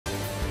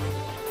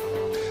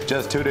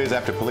Just 2 days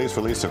after police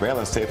released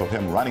surveillance tape of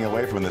him running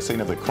away from the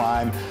scene of the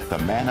crime, the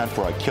manhunt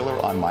for a killer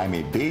on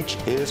Miami Beach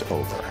is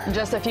over.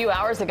 Just a few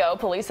hours ago,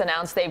 police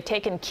announced they've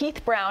taken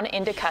Keith Brown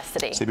into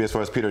custody. CBS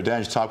 4's Peter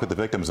Dench talked with the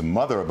victim's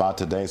mother about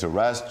today's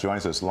arrest.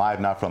 Joins us live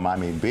now from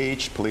Miami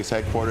Beach Police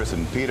Headquarters.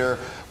 And Peter,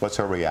 what's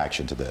her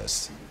reaction to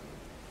this?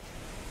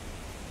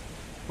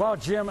 Well,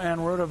 Jim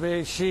and Ruta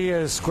B, she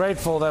is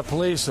grateful that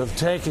police have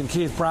taken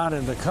Keith Brown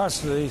into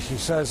custody. She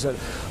says that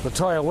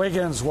LaToya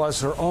Wiggins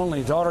was her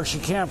only daughter. She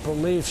can't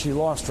believe she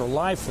lost her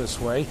life this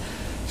way.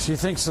 She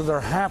thinks of their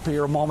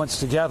happier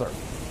moments together.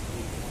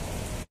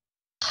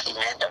 She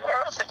meant the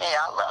world to me.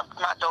 I love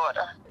my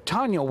daughter.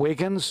 Tanya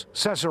Wiggins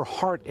says her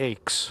heart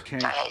aches. I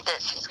hate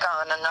that she's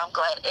gone, and I'm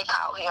glad they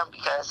caught him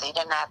because he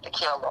didn't have to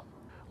kill her.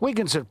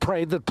 Wiggins had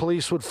prayed that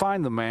police would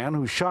find the man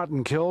who shot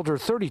and killed her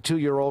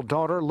 32-year-old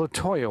daughter,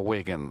 LaToya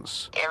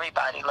Wiggins.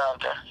 Everybody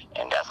loved her,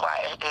 and that's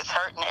why it's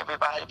hurting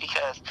everybody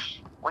because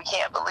we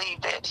can't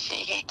believe that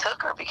he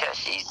took her because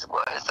she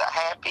was a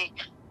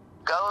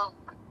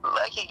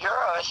happy-go-lucky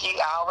girl. She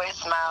always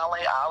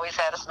smiling, always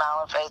had a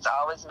smiling face,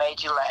 always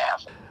made you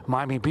laugh.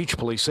 Miami Beach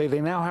police say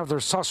they now have their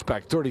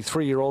suspect,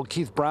 33-year-old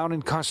Keith Brown,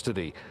 in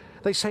custody.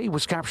 They say he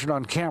was captured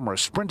on camera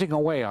sprinting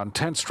away on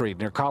 10th Street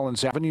near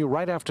Collins Avenue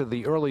right after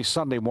the early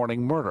Sunday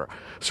morning murder.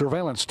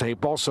 Surveillance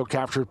tape also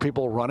captured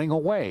people running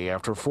away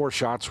after 4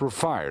 shots were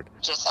fired.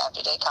 Just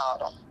after they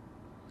caught him.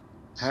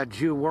 Had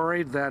you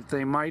worried that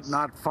they might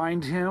not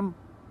find him?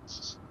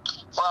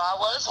 Well, I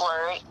was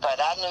worried, but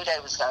I knew they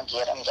was going to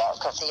get him, though,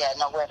 because he had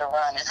nowhere to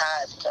run and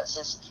hide because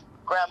his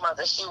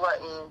grandmother, she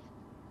wasn't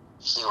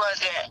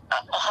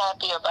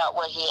happy about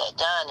what he had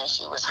done, and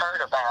she was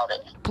hurt about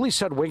it. Police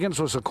said Wiggins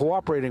was a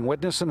cooperating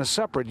witness in a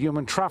separate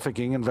human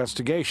trafficking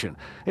investigation.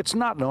 It's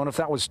not known if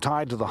that was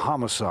tied to the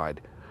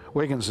homicide.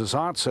 Wiggins'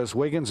 aunt says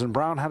Wiggins and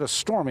Brown had a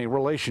stormy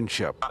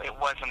relationship. It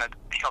wasn't a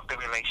healthy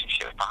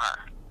relationship for her.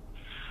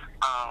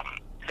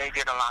 They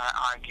did a lot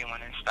of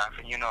arguing and stuff,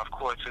 and, of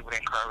course, we would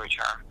encourage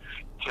her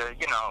to,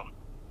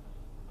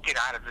 get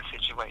out of the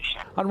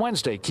situation. On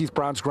Wednesday, Keith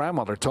Brown's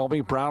grandmother told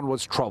me Brown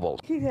was troubled.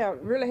 He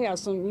really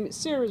has some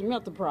serious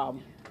mental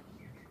problems.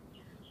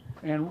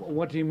 And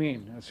what do you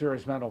mean,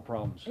 serious mental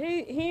problems?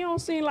 He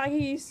don't seem like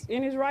he's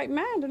in his right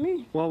mind to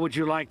me. Well, would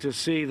you like to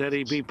see that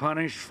he be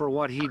punished for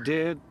what he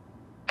did?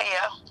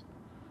 Yeah.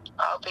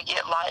 I hope he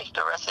get life,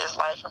 the rest of his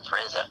life in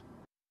prison.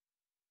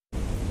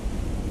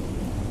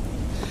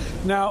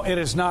 Now, it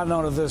is not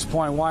known at this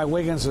point why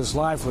Wiggins'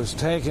 life was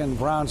taken.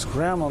 Brown's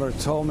grandmother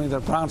told me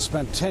that Brown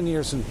spent 10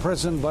 years in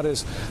prison, but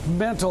his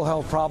mental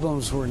health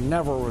problems were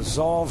never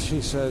resolved.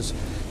 She says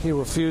he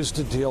refused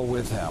to deal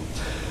with them.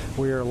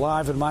 We are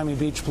live at Miami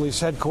Beach Police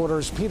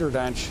Headquarters. Peter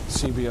Dench,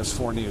 CBS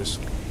 4 News.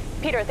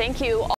 Peter, thank you.